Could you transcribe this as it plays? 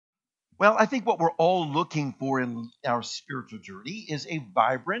Well, I think what we're all looking for in our spiritual journey is a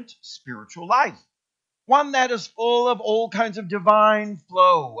vibrant spiritual life. One that is full of all kinds of divine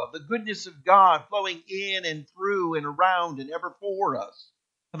flow, of the goodness of God flowing in and through and around and ever for us,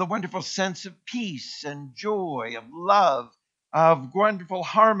 of the wonderful sense of peace and joy, of love, of wonderful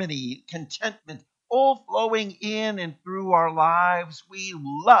harmony, contentment, all flowing in and through our lives. We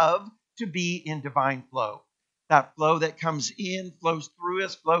love to be in divine flow. That flow that comes in, flows through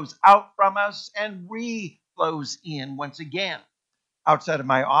us, flows out from us, and re-flows in once again. Outside of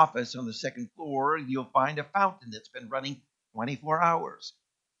my office on the second floor, you'll find a fountain that's been running 24 hours.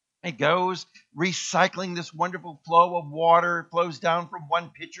 It goes recycling this wonderful flow of water. It flows down from one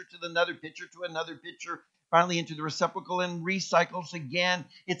pitcher to another pitcher to another pitcher, finally into the receptacle and recycles again.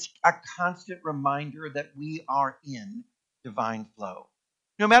 It's a constant reminder that we are in divine flow.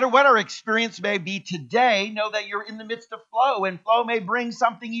 No matter what our experience may be today, know that you're in the midst of flow, and flow may bring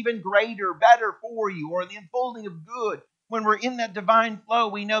something even greater, better for you, or the unfolding of good. When we're in that divine flow,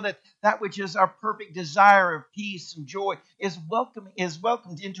 we know that that which is our perfect desire of peace and joy is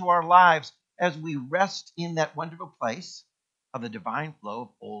welcomed into our lives as we rest in that wonderful place of the divine flow of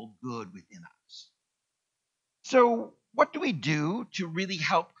all good within us. So, what do we do to really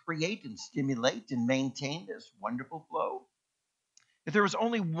help create and stimulate and maintain this wonderful flow? If there was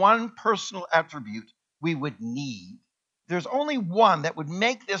only one personal attribute we would need, there's only one that would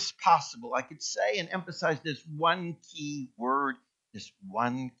make this possible, I could say and emphasize this one key word, this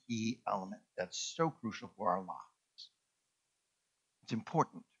one key element that's so crucial for our lives. It's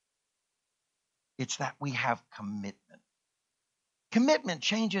important. It's that we have commitment. Commitment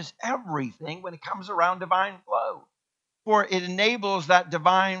changes everything when it comes around divine flow, for it enables that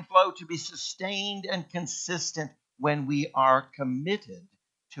divine flow to be sustained and consistent when we are committed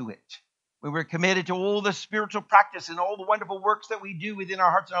to it. When we're committed to all the spiritual practice and all the wonderful works that we do within our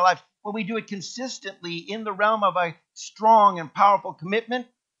hearts and our lives, when we do it consistently in the realm of a strong and powerful commitment,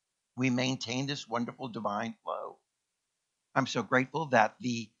 we maintain this wonderful divine flow. I'm so grateful that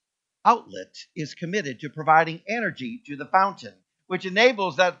the outlet is committed to providing energy to the fountain, which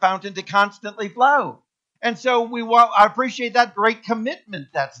enables that fountain to constantly flow. And so I appreciate that great commitment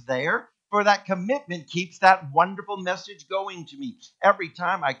that's there. For that commitment keeps that wonderful message going to me. Every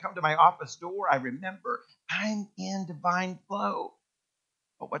time I come to my office door, I remember I'm in divine flow.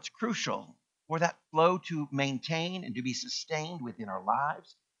 But what's crucial for that flow to maintain and to be sustained within our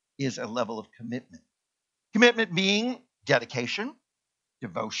lives is a level of commitment. Commitment being dedication,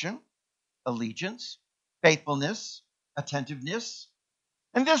 devotion, allegiance, faithfulness, attentiveness.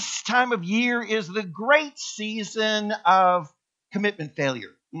 And this time of year is the great season of commitment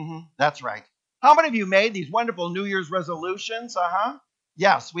failure. That's right. How many of you made these wonderful New Year's resolutions?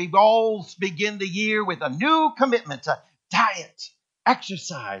 Yes, we all begin the year with a new commitment to diet,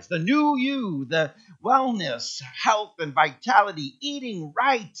 exercise, the new you, the wellness, health, and vitality, eating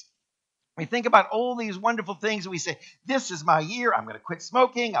right. We think about all these wonderful things and we say, this is my year. I'm going to quit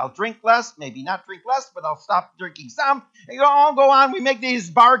smoking. I'll drink less, maybe not drink less, but I'll stop drinking some. And all go on. We make these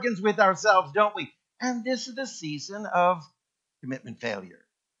bargains with ourselves, don't we? And this is the season of commitment failure.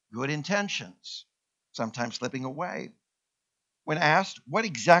 Good intentions, sometimes slipping away. When asked, what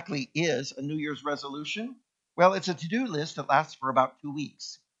exactly is a New Year's resolution? Well, it's a to-do list that lasts for about 2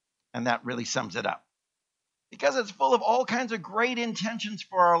 weeks. And that really sums it up. Because it's full of all kinds of great intentions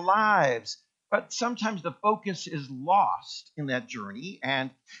for our lives. But sometimes the focus is lost in that journey and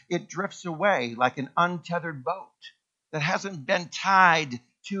it drifts away like an untethered boat that hasn't been tied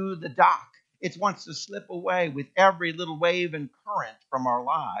to the dock. It wants to slip away with every little wave and current from our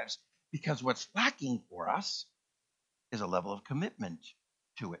lives because what's lacking for us is a level of commitment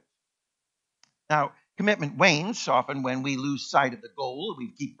to it. Now, commitment wanes often when we lose sight of the goal. We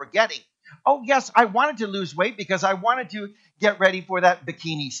keep forgetting. Oh, yes, I wanted to lose weight because I wanted to get ready for that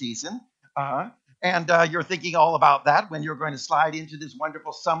bikini season. And you're thinking all about that when you're going to slide into this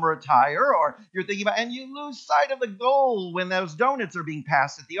wonderful summer attire, or you're thinking about, and you lose sight of the goal when those donuts are being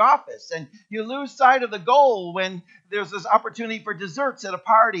passed at the office, and you lose sight of the goal when there's this opportunity for desserts at a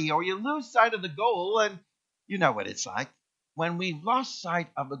party, or you lose sight of the goal, and you know what it's like. When we've lost sight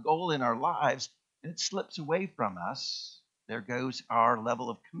of the goal in our lives and it slips away from us, there goes our level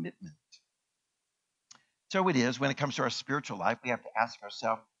of commitment. So it is when it comes to our spiritual life, we have to ask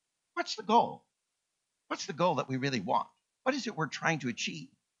ourselves, what's the goal? What's the goal that we really want? What is it we're trying to achieve?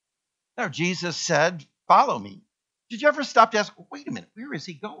 Now, Jesus said, follow me. Did you ever stop to ask, wait a minute, where is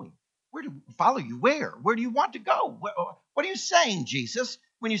he going? Where to follow you? Where? Where do you want to go? What are you saying, Jesus?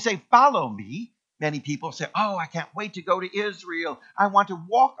 When you say, follow me, Many people say, oh, I can't wait to go to Israel. I want to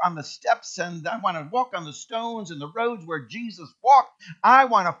walk on the steps and I want to walk on the stones and the roads where Jesus walked. I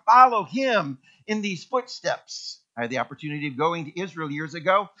want to follow him in these footsteps. I had the opportunity of going to Israel years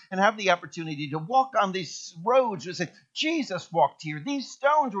ago and have the opportunity to walk on these roads and say, Jesus walked here. These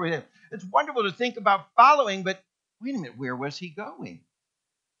stones were here. It's wonderful to think about following, but wait a minute, where was he going?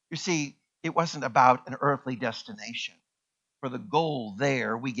 You see, it wasn't about an earthly destination. For the goal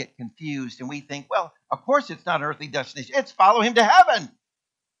there, we get confused and we think, well, of course it's not an earthly destination. It's follow him to heaven.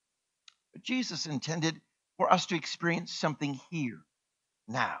 But Jesus intended for us to experience something here,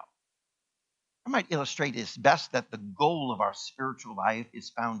 now. I might illustrate this best that the goal of our spiritual life is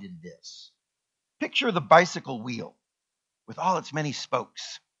found in this. Picture the bicycle wheel with all its many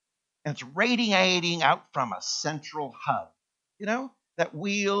spokes, and it's radiating out from a central hub. You know, that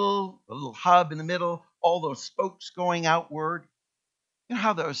wheel, the little hub in the middle, all those spokes going outward. You know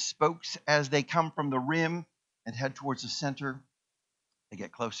how those spokes, as they come from the rim and head towards the center, they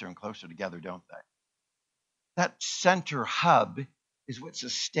get closer and closer together, don't they? That center hub is what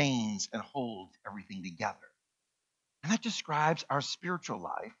sustains and holds everything together. And that describes our spiritual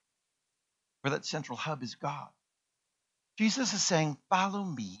life, where that central hub is God. Jesus is saying, follow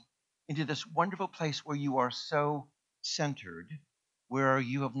me into this wonderful place where you are so centered, where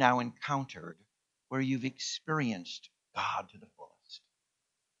you have now encountered, where you've experienced God to the fullest.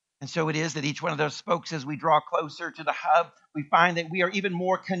 And so it is that each one of those spokes, as we draw closer to the hub, we find that we are even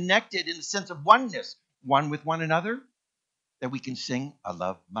more connected in the sense of oneness, one with one another, that we can sing, I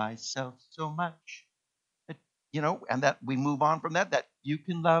love myself so much. That, and that we move on from that you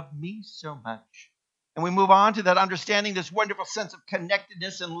can love me so much. And we move on to that understanding, this wonderful sense of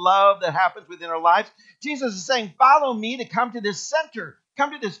connectedness and love that happens within our lives. Jesus is saying, follow me to come to this center,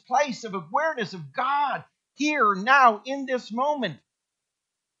 come to this place of awareness of God here, now, in this moment.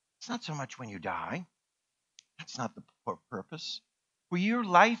 It's not so much when you die. That's not the purpose. For your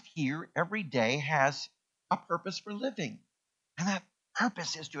life here every day has a purpose for living. And that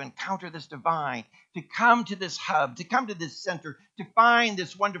purpose is to encounter this divine, to come to this hub, to come to this center, to find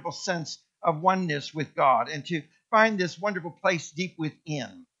this wonderful sense of oneness with God, and to find this wonderful place deep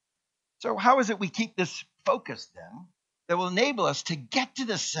within. So how is it we keep this focus then that will enable us to get to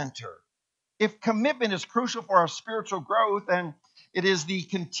the center? If commitment is crucial for our spiritual growth, and it is the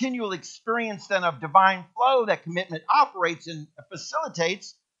continual experience then of divine flow that commitment operates and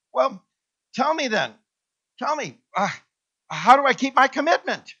facilitates, well, tell me, how do I keep my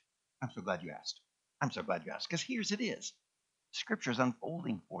commitment? I'm so glad you asked. Because here's it is. Scripture is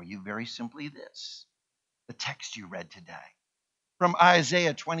unfolding for you very simply this. The text you read today from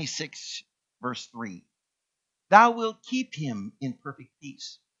Isaiah 26, verse 3. Thou wilt keep him in perfect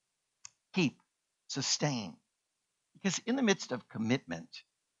peace. Keep, sustain. Because in the midst of commitment,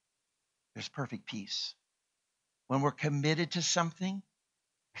 there's perfect peace. When we're committed to something,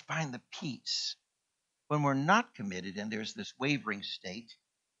 we find the peace. When we're not committed and there's this wavering state,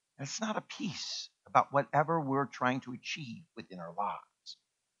 it's not a peace about whatever we're trying to achieve within our lives.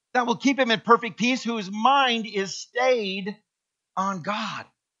 That will keep him in perfect peace, whose mind is stayed on God.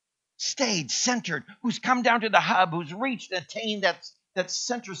 Stayed, centered, who's come down to the hub, who's reached and attained that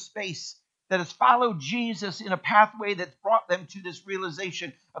center space, that has followed Jesus in a pathway that's brought them to this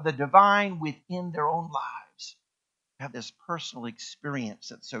realization of the divine within their own lives. Have this personal experience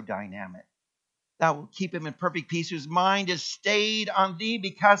that's so dynamic. Thou will keep him in perfect peace, whose mind is stayed on thee,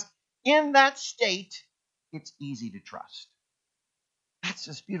 because in that state, it's easy to trust. That's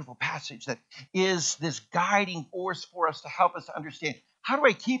this beautiful passage that is this guiding force for us to help us to understand, how do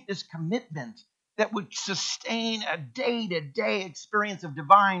I keep this commitment that would sustain a day-to-day experience of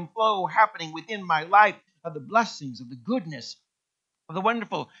divine flow happening within my life, of the blessings, of the goodness, of the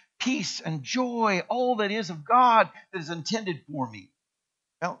wonderful peace and joy, all that is of God that is intended for me?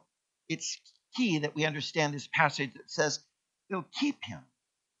 Well, it's key that we understand this passage that says he'll keep him,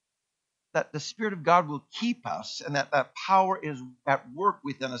 that the Spirit of God will keep us, and that power is at work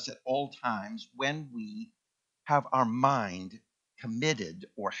within us at all times when we have our mind committed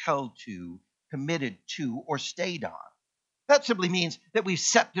or held to, committed to, or stayed on. That simply means that we've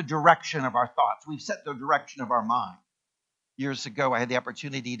set the direction of our thoughts. We've set the direction of our mind. Years ago, I had the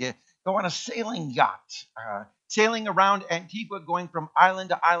opportunity to go on a sailing yacht, sailing around Antigua, going from island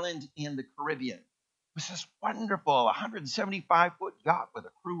to island in the Caribbean. It was this wonderful 175-foot yacht with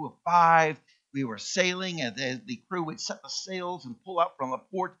a crew of 5. We were sailing, and the crew would set the sails and pull out from the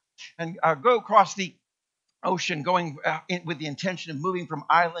port and go across the ocean, going with the intention of moving from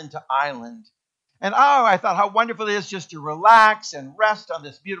island to island. And oh, I thought how wonderful it is just to relax and rest on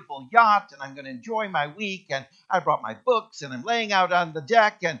this beautiful yacht. And I'm going to enjoy my week. And I brought my books and I'm laying out on the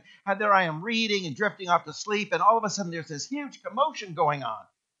deck. And there I am reading and drifting off to sleep. And all of a sudden there's this huge commotion going on.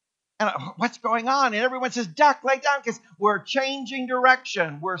 And what's going on? And everyone says, duck, lay down, because we're changing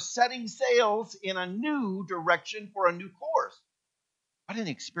direction. We're setting sails in a new direction for a new course. What an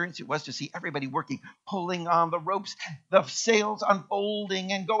experience it was to see everybody working, pulling on the ropes, the sails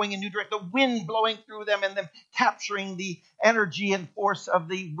unfolding and going in new direction, the wind blowing through them and them capturing the energy and force of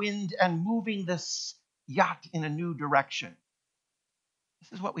the wind and moving this yacht in a new direction.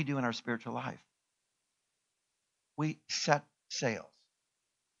 This is what we do in our spiritual life. We set sails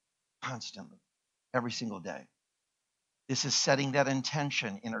constantly, every single day. This is setting that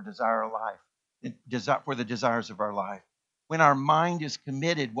intention in our for the desires of our life. When our mind is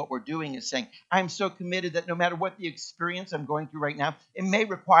committed, what we're doing is saying, I'm so committed that no matter what the experience I'm going through right now, it may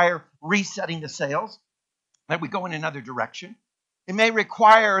require resetting the sails, that we go in another direction. It may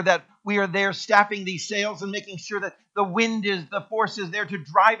require that we are there staffing these sails and making sure that the force is there to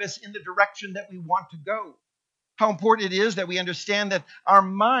drive us in the direction that we want to go. How important it is that we understand that our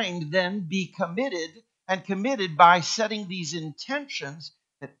mind then be committed, and committed by setting these intentions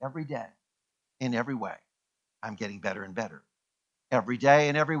that every day, in every way, I'm getting better and better. Every day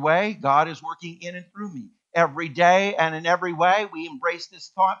in every way, God is working in and through me. Every day and in every way, we embrace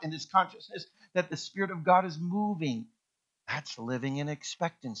this thought and this consciousness that the Spirit of God is moving. That's living in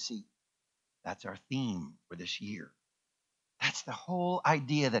expectancy. That's our theme for this year. That's the whole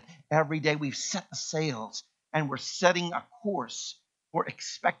idea, that every day we've set the sails and we're setting a course for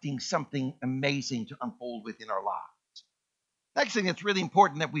expecting something amazing to unfold within our lives. Next thing that's really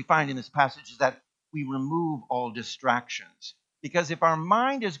important that we find in this passage is that we remove all distractions. Because if our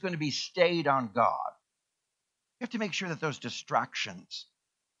mind is going to be stayed on God, we have to make sure that those distractions,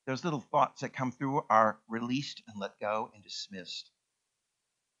 those little thoughts that come through, are released and let go and dismissed.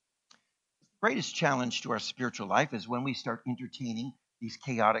 The greatest challenge to our spiritual life is when we start entertaining these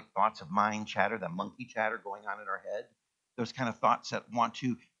chaotic thoughts of mind chatter, the monkey chatter going on in our head, those kind of thoughts that want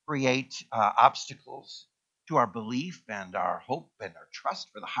to create obstacles to our belief and our hope and our trust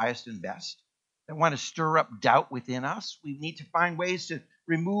for the highest and best, that want to stir up doubt within us. We need to find ways to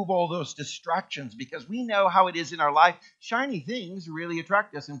remove all those distractions, because we know how it is in our life. Shiny things really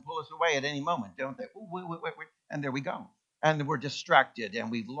attract us and pull us away at any moment, don't they? Wait. And there we go. And we're distracted, and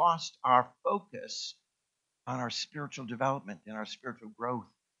we've lost our focus on our spiritual development and our spiritual growth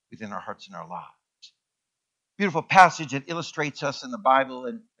within our hearts and our lives. Beautiful passage that illustrates us in the Bible,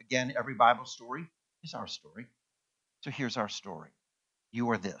 and again, every Bible story is our story. So here's our story. You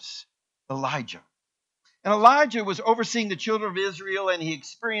are this. Elijah. And Elijah was overseeing the children of Israel, and he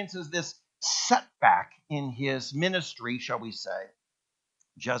experiences this setback in his ministry, shall we say.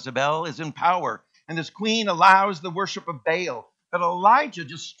 Jezebel is in power, and this queen allows the worship of Baal. But Elijah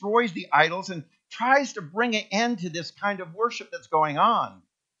destroys the idols and tries to bring an end to this kind of worship that's going on.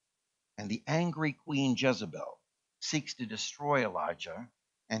 And the angry queen Jezebel seeks to destroy Elijah,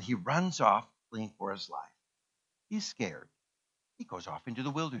 and he runs off, fleeing for his life. He's scared. He goes off into the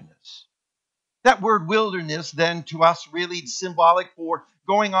wilderness. That word wilderness then to us really symbolic for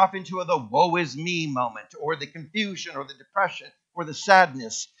going off into the woe is me moment, or the confusion, or the depression, or the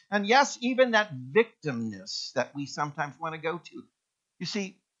sadness. And yes, even that victimness that we sometimes want to go to. You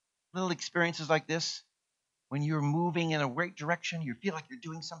see, little experiences like this, when you're moving in a great direction, you feel like you're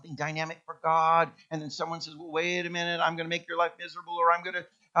doing something dynamic for God, and then someone says, well, wait a minute, I'm going to make your life miserable, or I'm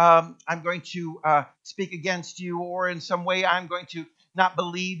going to speak against you, or in some way I'm going to not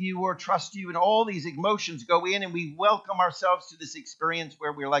believe you or trust you, and all these emotions go in, and we welcome ourselves to this experience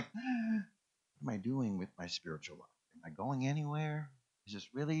where we're like, what am I doing with my spiritual life? Am I going anywhere? Is this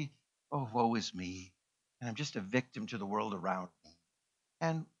really, oh, woe is me, and I'm just a victim to the world around me?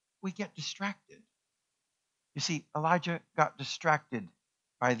 And we get distracted. You see, Elijah got distracted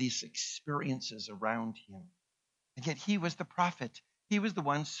by these experiences around him. And yet he was the prophet. He was the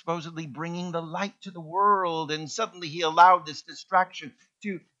one supposedly bringing the light to the world. And suddenly he allowed this distraction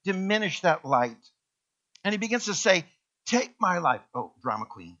to diminish that light. And he begins to say, take my life. Oh, drama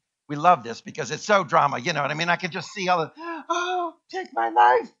queen. We love this because it's so drama. You know what I mean? I can just see all the, oh, take my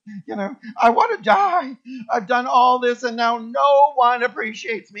life. You know, I want to die. I've done all this and now no one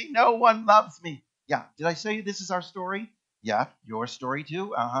appreciates me. No one loves me. Yeah. Did I say this is our story? Yeah. Your story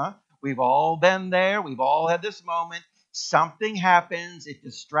too? We've all been there. We've all had this moment. Something happens. It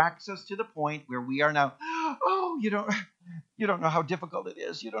distracts us to the point where we are now, oh, you don't know how difficult it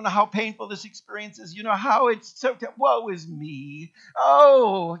is. You don't know how painful this experience is. You know how it's so, woe is me.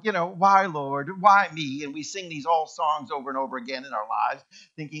 Oh, why, Lord? Why me? And we sing these old songs over and over again in our lives,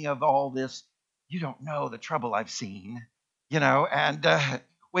 thinking of all this. you don't know the trouble I've seen, and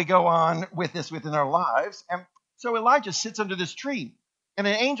we go on with this within our lives. And so Elijah sits under this tree, and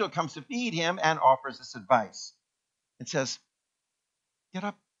an angel comes to feed him and offers this advice. It says, get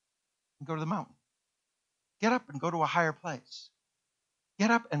up and go to the mountain. Get up and go to a higher place.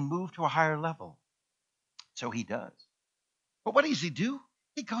 Get up and move to a higher level. So he does. But what does he do?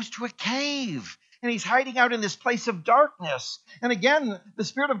 He goes to a cave, and he's hiding out in this place of darkness. And again, the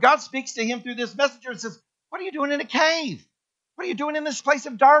Spirit of God speaks to him through this messenger and says, what are you doing in a cave? What are you doing in this place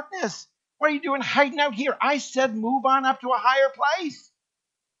of darkness? What are you doing hiding out here? I said move on up to a higher place.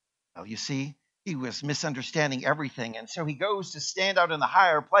 Well, you see, he was misunderstanding everything. And so he goes to stand out in the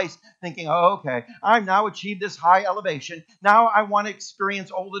higher place thinking, oh, okay, I've now achieved this high elevation. Now I want to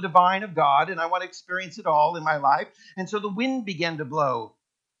experience all the divine of God, and I want to experience it all in my life. And so the wind began to blow.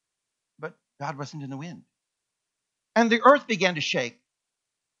 But God wasn't in the wind. And the earth began to shake.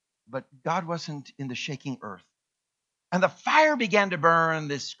 But God wasn't in the shaking earth. And the fire began to burn,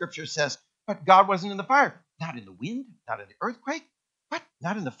 this scripture says, but God wasn't in the fire. Not in the wind, not in the earthquake. What?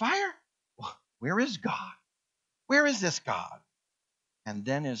 Not in the fire? Well, where is God? Where is this God? And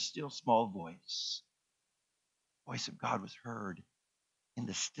then a still small voice. The voice of God was heard in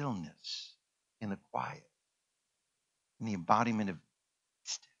the stillness, in the quiet, in the embodiment of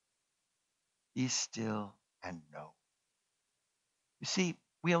still. Be still and know. You see,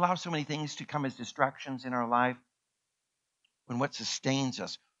 we allow so many things to come as distractions in our life when what sustains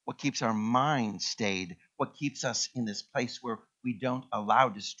us, what keeps our mind stayed, what keeps us in this place where we don't allow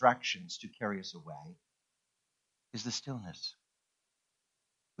distractions to carry us away is the stillness.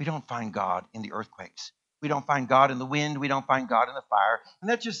 We don't find God in the earthquakes. We don't find God in the wind. We don't find God in the fire. And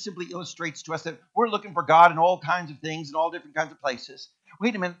that just simply illustrates to us that we're looking for God in all kinds of things, in all different kinds of places.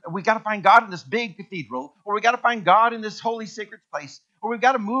 Wait a minute, we got to find God in this big cathedral, or we got to find God in this holy sacred place, or we've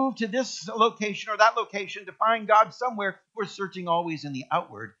got to move to this location or that location to find God somewhere. We're searching always in the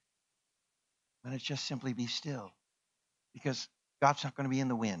outward. And it's just simply be still, because God's not going to be in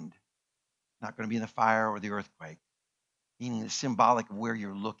the wind, not going to be in the fire or the earthquake, meaning it's symbolic of where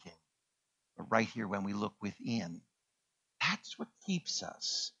you're looking. But right here, when we look within, that's what keeps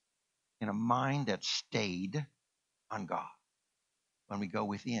us in a mind that's stayed on God. When we go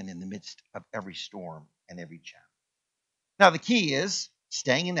within in the midst of every storm and every challenge. Now, the key is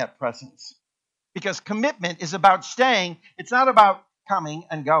staying in that presence, because commitment is about staying. It's not about coming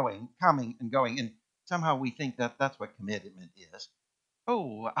and going, coming and going. And somehow we think that that's what commitment is.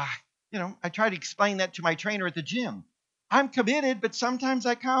 Oh, I try to explain that to my trainer at the gym. I'm committed, but sometimes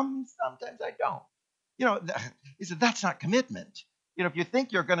I come, sometimes I don't. He said, that's not commitment. If you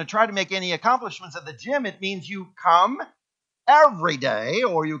think you're going to try to make any accomplishments at the gym, it means you come every day,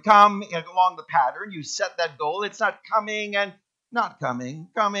 or you come along the pattern, you set that goal. It's not coming and not coming,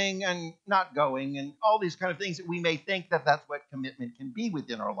 coming and not going, and all these kind of things that we may think that that's what commitment can be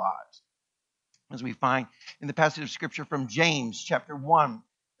within our lives. As we find in the passage of scripture from James chapter 1,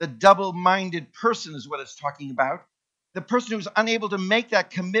 the double-minded person is what it's talking about. The person who's unable to make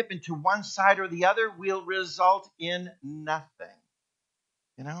that commitment to one side or the other will result in nothing.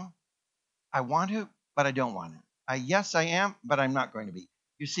 I want to, but I don't want to. Yes, I am, but I'm not going to be.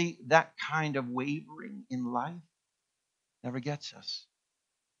 You see, that kind of wavering in life never gets us.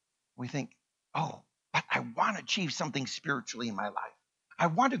 We think, oh, but I want to achieve something spiritually in my life. I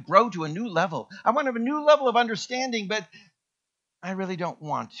want to grow to a new level. I want to have a new level of understanding, but I really don't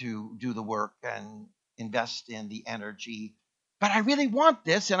want to do the work and invest in the energy. But I really want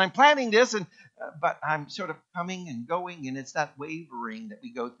this, and I'm planning this, but I'm sort of coming and going, and it's that wavering that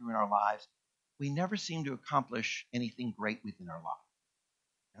we go through in our lives. We never seem to accomplish anything great within our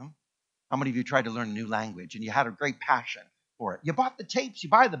life. How many of you tried to learn a new language and you had a great passion for it? You bought the tapes, you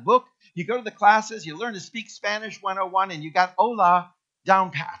buy the book, you go to the classes, you learn to speak Spanish 101, and you got hola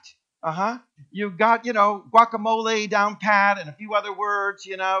down pat. You got, guacamole down pat and a few other words,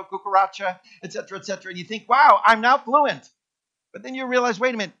 cucaracha, etc., etc. And you think, wow, I'm now fluent. But then you realize,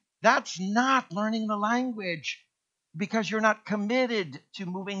 wait a minute, that's not learning the language, because you're not committed to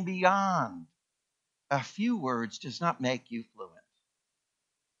moving beyond. A few words does not make you fluent.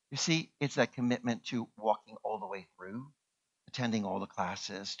 You see, it's that commitment to walking all the way through, attending all the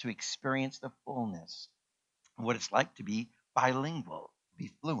classes, to experience the fullness of what it's like to be bilingual, to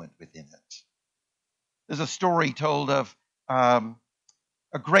be fluent within it. There's a story told of a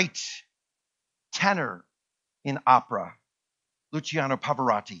great tenor in opera, Luciano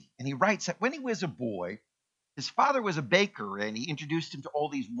Pavarotti, and he writes that when he was a boy, his father was a baker, and he introduced him to all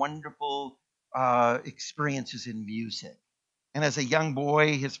these wonderful experiences in music. And as a young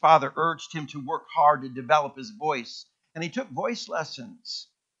boy, his father urged him to work hard to develop his voice. And he took voice lessons.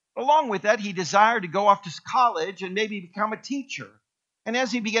 Along with that, he desired to go off to college and maybe become a teacher. And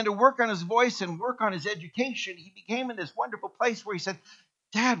as he began to work on his voice and work on his education, he became in this wonderful place where he said,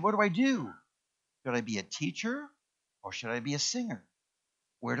 Dad, what do I do? Should I be a teacher or should I be a singer?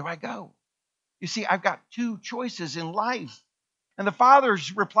 Where do I go? You see, I've got two choices in life. And the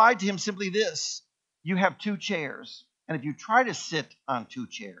fathers replied to him simply this: you have two chairs. And if you try to sit on two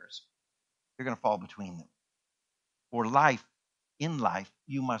chairs, you're going to fall between them. For life, in life,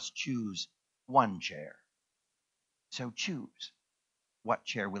 you must choose one chair. So choose. What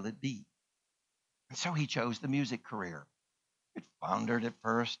chair will it be? And so he chose the music career. It floundered at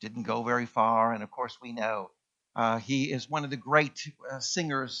first, didn't go very far. And of course, we know he is one of the great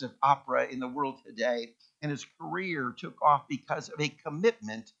singers of opera in the world today. And his career took off because of a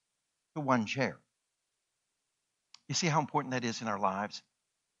commitment to one chair. You see how important that is in our lives?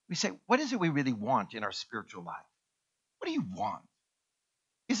 We say, what is it we really want in our spiritual life? What do you want?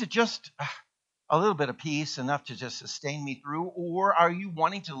 Is it just a little bit of peace enough to just sustain me through? Or are you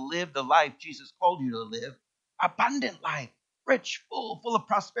wanting to live the life Jesus called you to live? Abundant life, rich, full of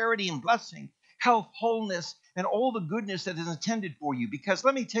prosperity and blessing, health, wholeness, and all the goodness that is intended for you. Because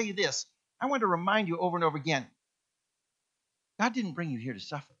let me tell you this, I want to remind you over and over again, God didn't bring you here to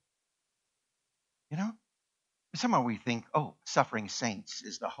suffer. You know? Somehow we think, oh, suffering saints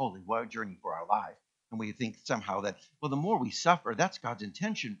is the holy journey for our life. And we think somehow that, well, the more we suffer, that's God's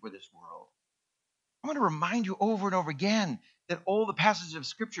intention for this world. I want to remind you over and over again that all the passages of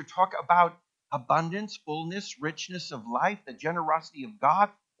Scripture talk about abundance, fullness, richness of life, the generosity of God,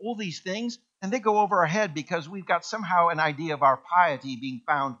 all these things, and they go over our head because we've got somehow an idea of our piety being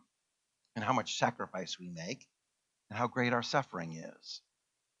found in how much sacrifice we make and how great our suffering is.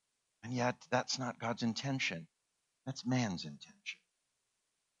 And yet, that's not God's intention. That's man's intention.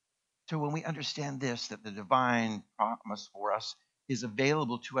 So when we understand this, that the divine promise for us is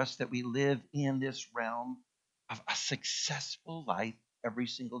available to us, that we live in this realm of a successful life every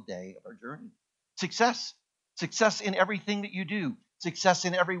single day of our journey. Success. Success in everything that you do. Success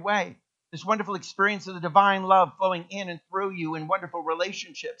in every way. This wonderful experience of the divine love flowing in and through you in wonderful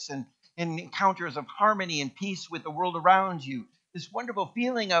relationships and in encounters of harmony and peace with the world around you. This wonderful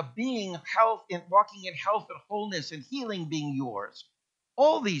feeling of being health and walking in health and wholeness and healing being yours.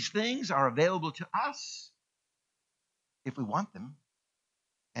 All these things are available to us if we want them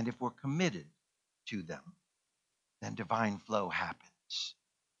and if we're committed to them. Then divine flow happens.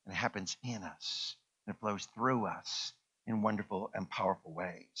 And it happens in us. And it flows through us in wonderful and powerful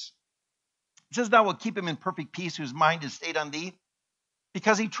ways. It says, thou wilt keep him in perfect peace whose mind is stayed on thee,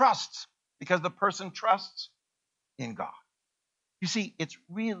 because he trusts, because the person trusts in God. You see, it's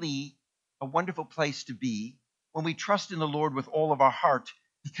really a wonderful place to be when we trust in the Lord with all of our heart,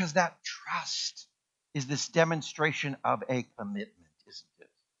 because that trust is this demonstration of a commitment, isn't it?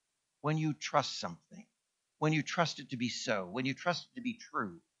 When you trust something, when you trust it to be so, when you trust it to be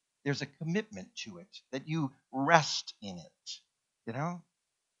true, there's a commitment to it, that you rest in it. You know,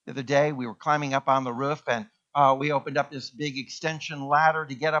 the other day we were climbing up on the roof and we opened up this big extension ladder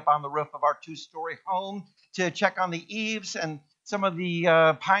to get up on the roof of our 2-story home to check on the eaves and some of the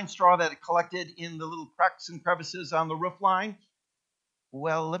pine straw that had collected in the little cracks and crevices on the roof line.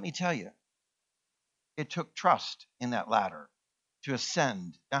 Well, let me tell you, it took trust in that ladder to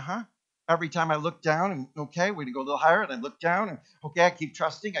ascend. Every time I look down and, okay, we're going to go a little higher, and I look down and, okay, I keep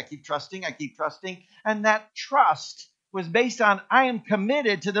trusting, I keep trusting, I keep trusting. And that trust was based on, I am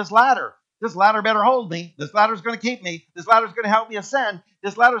committed to this ladder. This ladder better hold me. This ladder is going to keep me. This ladder is going to help me ascend.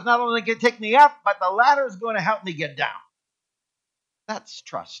 This ladder is not only going to take me up, but the ladder is going to help me get down. That's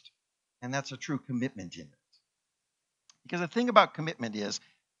trust. And that's a true commitment in it. Because the thing about commitment is,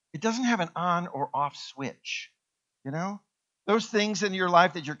 it doesn't have an on or off switch. You know, those things in your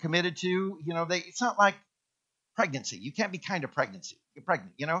life that you're committed to, you know, it's not like pregnancy. You can't be kind of pregnancy. You're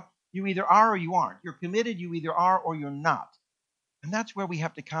pregnant, you know. You either are or you aren't. You're committed, you either are or you're not. And that's where we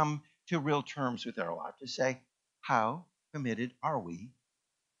have to come to real terms with our life, to say, how committed are we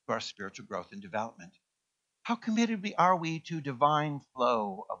to our spiritual growth and development? How committed are we to divine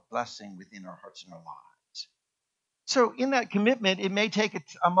flow of blessing within our hearts and our lives? So in that commitment, it may take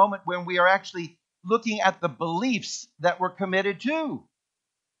a moment when we are actually looking at the beliefs that we're committed to.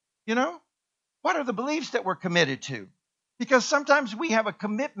 You know, what are the beliefs that we're committed to? Because sometimes we have a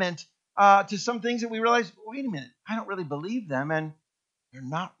commitment to some things that we realize, wait a minute, I don't really believe them, and they're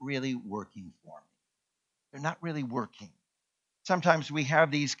not really working for me. They're not really working. Sometimes we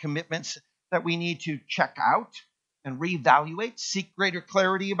have these commitments that we need to check out and reevaluate, seek greater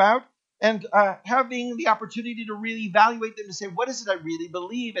clarity about, and having the opportunity to really evaluate them and say, what is it I really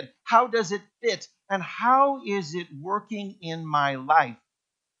believe, and how does it fit, and how is it working in my life?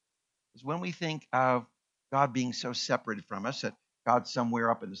 is when we think of God being so separated from us, that God's somewhere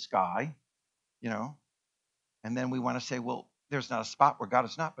up in the sky, you know, and then we want to say, well, there's not a spot where God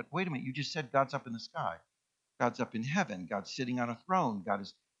is not. But wait a minute, you just said God's up in the sky. God's up in heaven. God's sitting on a throne. God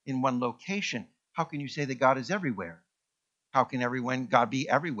is in one location. How can you say that God is everywhere? How can God be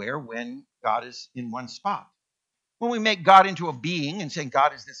everywhere when God is in one spot? When we make God into a being and say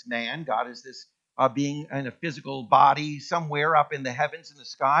God is this man, God is this being in a physical body somewhere up in the heavens in the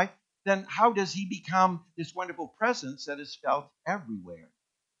sky, then how does he become this wonderful presence that is felt everywhere?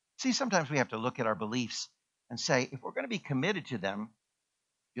 See, sometimes we have to look at our beliefs and say, if we're going to be committed to them,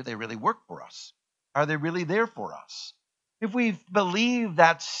 do they really work for us? Are they really there for us? If we believe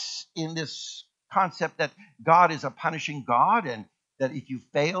that's in this concept that God is a punishing God and that if you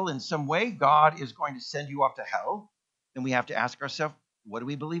fail in some way, God is going to send you off to hell, then we have to ask ourselves, what do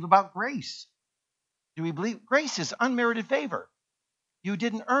we believe about grace? Do we believe grace is unmerited favor? You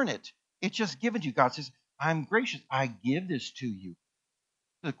didn't earn it. It's just given to you. God says, I'm gracious. I give this to you.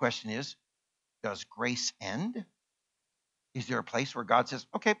 The question is, does grace end? Is there a place where God says,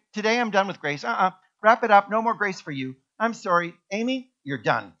 okay, today I'm done with grace. Wrap it up. No more grace for you. I'm sorry. Amy, you're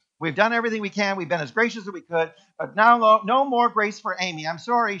done. We've done everything we can. We've been as gracious as we could. But now no more grace for Amy. I'm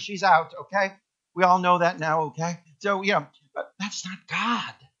sorry. She's out. Okay. We all know that now. Okay. So, but that's not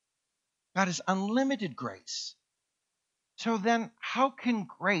God. God is unlimited grace. So then how can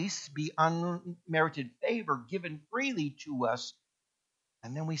grace be unmerited favor given freely to us?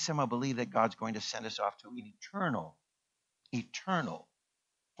 And then we somehow believe that God's going to send us off to an eternal,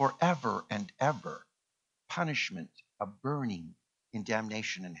 forever and ever punishment of burning in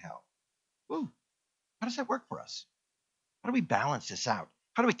damnation and hell. Ooh, how does that work for us? How do we balance this out?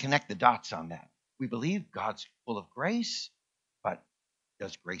 How do we connect the dots on that? We believe God's full of grace, but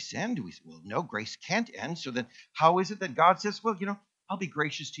does grace end? Do we say, well, no, grace can't end. So then how is it that God says, well, I'll be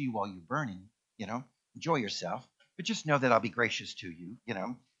gracious to you while you're burning, enjoy yourself, but just know that I'll be gracious to you,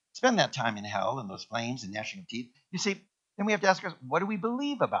 spend that time in hell and those flames and gnashing of teeth. You see, then we have to ask ourselves, what do we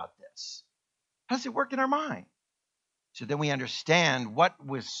believe about this? How does it work in our mind? So then we understand what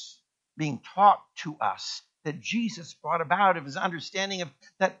was being taught to us that Jesus brought about of his understanding of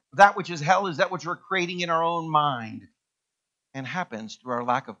that which is hell is that which we're creating in our own mind and happens through our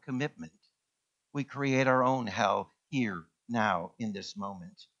lack of commitment. We create our own hell here, now, in this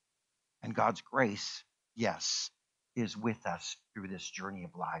moment. And God's grace, yes, is with us through this journey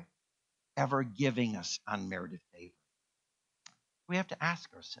of life, ever giving us unmerited favor. We have to ask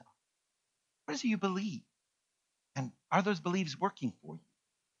ourselves, what is it you believe? And are those beliefs working for you?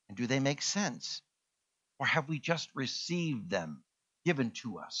 And do they make sense? Or have we just received them, given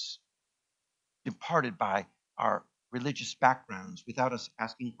to us, imparted by our religious backgrounds without us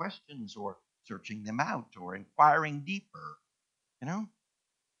asking questions or searching them out or inquiring deeper?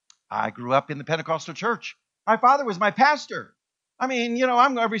 I grew up in the Pentecostal church. My father was my pastor. I mean,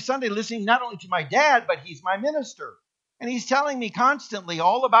 I'm every Sunday listening not only to my dad, but he's my minister. And he's telling me constantly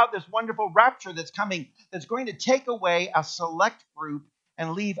all about this wonderful rapture that's coming, that's going to take away a select group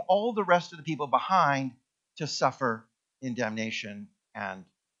and leave all the rest of the people behind to suffer in damnation. And,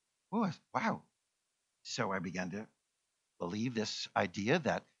 wow. So I began to believe this idea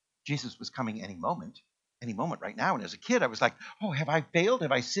that Jesus was coming any moment right now. And as a kid, I was like, oh, have I failed?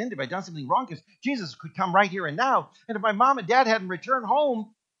 Have I sinned? Have I done something wrong? Because Jesus could come right here and now. And if my mom and dad hadn't returned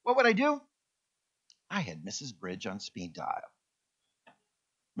home, what would I do? I had Mrs. Bridge on speed dial.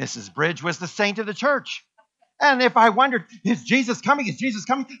 Mrs. Bridge was the saint of the church. And if I wondered, is Jesus coming? Is Jesus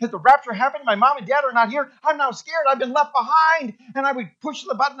coming? Has the rapture happened? My mom and dad are not here. I'm now scared. I've been left behind. And I would push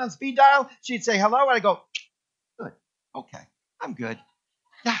the button on speed dial. She'd say hello. And I'd go, good. Okay. I'm good.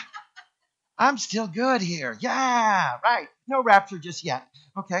 Yeah. I'm still good here. Yeah, right. No rapture just yet.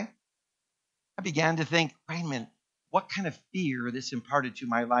 Okay. I began to think, wait a minute, what kind of fear this imparted to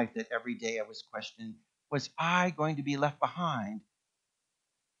my life that every day I was questioning, was I going to be left behind?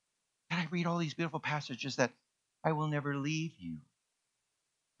 And I read all these beautiful passages that I will never leave you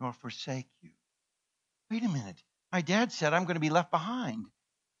nor forsake you. Wait a minute. My dad said I'm going to be left behind,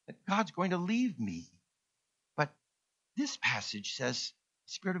 that God's going to leave me. But this passage says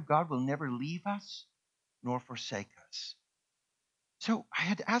the Spirit of God will never leave us nor forsake us. So I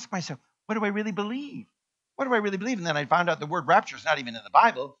had to ask myself, what do I really believe? What do I really believe? And then I found out the word rapture is not even in the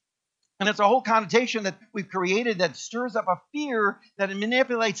Bible. And it's a whole connotation that we've created that stirs up a fear that it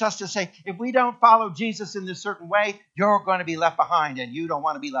manipulates us to say, if we don't follow Jesus in this certain way, you're going to be left behind, and you don't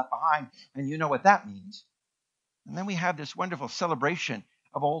want to be left behind. And you know what that means. And then we have this wonderful celebration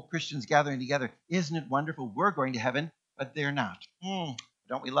of all Christians gathering together. Isn't it wonderful? We're going to heaven, but they're not.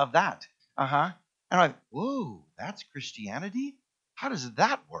 Don't we love that? And I'm like, whoa, that's Christianity? How does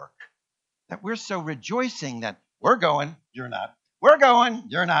that work? that we're so rejoicing that we're going, you're not. We're going,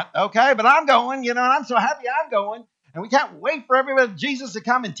 you're not. Okay, but I'm going, and I'm so happy I'm going. And we can't wait for everybody, Jesus to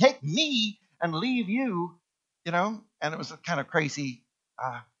come and take me and leave you, And it was a kind of crazy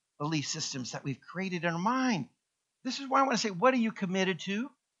belief systems that we've created in our mind. This is why I want to say, what are you committed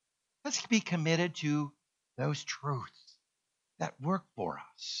to? Let's be committed to those truths that work for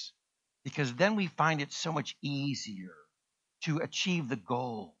us, because then we find it so much easier to achieve the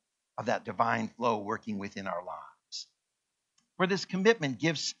goal of that divine flow working within our lives. For this commitment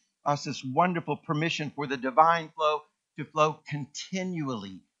gives us this wonderful permission for the divine flow to flow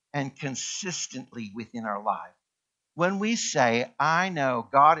continually and consistently within our life. When we say, I know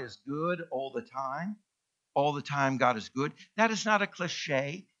God is good all the time God is good, that is not a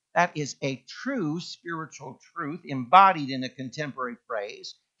cliche. That is a true spiritual truth embodied in a contemporary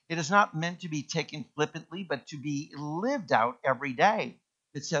phrase. It is not meant to be taken flippantly, but to be lived out every day.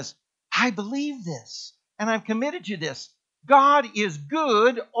 It says, I believe this, and I'm committed to this. God is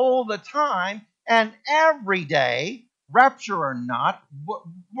good all the time and every day, rapture or not,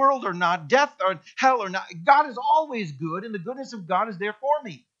 world or not, death or hell or not. God is always good, and the goodness of God is there for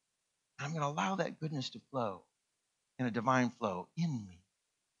me. I'm going to allow that goodness to flow in a divine flow in me,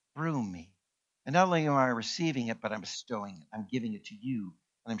 through me. And not only am I receiving it, but I'm bestowing it. I'm giving it to you,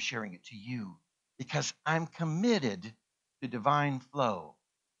 and I'm sharing it to you because I'm committed to divine flow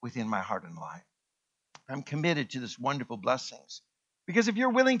within my heart and life. I'm committed to this wonderful blessings. Because if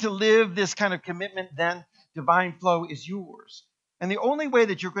you're willing to live this kind of commitment, then divine flow is yours. And the only way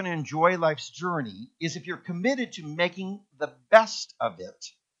that you're going to enjoy life's journey is if you're committed to making the best of it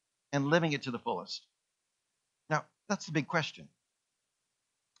and living it to the fullest. Now, that's the big question.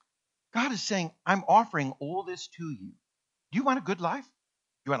 God is saying, I'm offering all this to you. Do you want a good life? Do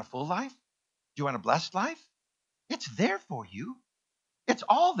you want a full life? Do you want a blessed life? It's there for you. It's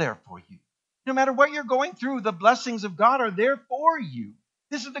all there for you. No matter what you're going through, the blessings of God are there for you.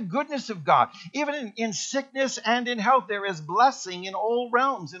 This is the goodness of God. Even in sickness and in health, there is blessing in all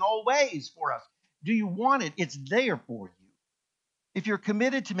realms, in all ways for us. Do you want it? It's there for you. If you're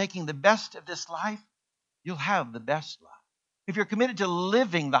committed to making the best of this life, you'll have the best life. If you're committed to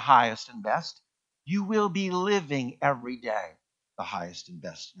living the highest and best, you will be living every day the highest and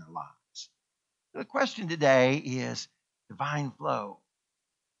best in your lives. The question today is divine flow.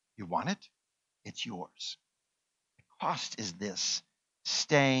 You want it? It's yours. The cost is this: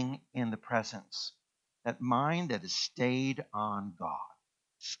 staying in the presence. That mind that is stayed on God,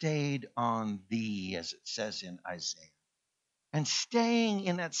 stayed on thee, as it says in Isaiah. And staying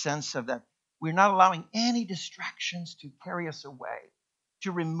in that sense of that we're not allowing any distractions to carry us away,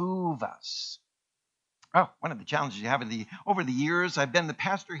 to remove us. Oh, one of the challenges you have over the years, I've been the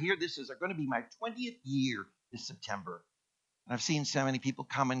pastor here. This is going to be my 20th year this September. And I've seen so many people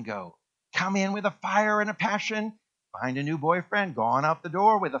come and go. Come in with a fire and a passion, find a new boyfriend, gone out the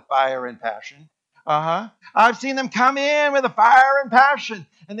door with a fire and passion. I've seen them come in with a fire and passion,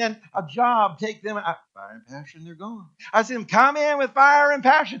 and then a job take them out. Fire and passion, they're gone. I've seen them come in with fire and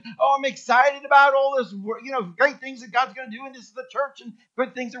passion. Oh, I'm excited about all this, great things that God's going to do, and this is the church, and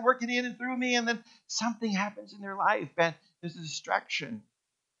good things are working in and through me. And then something happens in their life, and there's a distraction,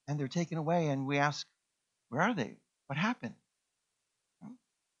 and they're taken away, and we ask, where are they? What happened?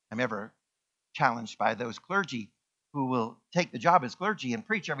 I'm ever challenged by those clergy who will take the job as clergy and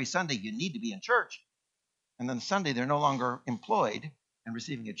preach every Sunday, you need to be in church. And then Sunday, they're no longer employed and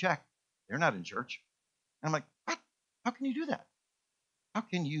receiving a check. They're not in church. And I'm like, what? How can you do that? How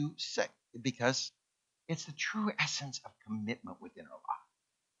can you say? Because it's the true essence of commitment within our life,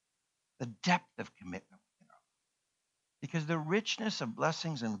 the depth of commitment within our life. Because the richness of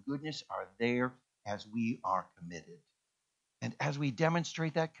blessings and goodness are there as we are committed. And as we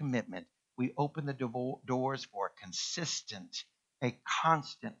demonstrate that commitment, we open the doors for a consistent, a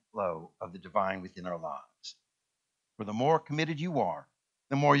constant flow of the divine within our lives. For the more committed you are,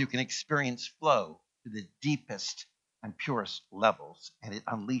 the more you can experience flow to the deepest and purest levels, and it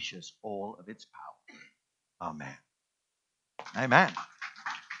unleashes all of its power. Amen. Amen.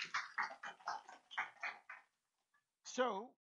 So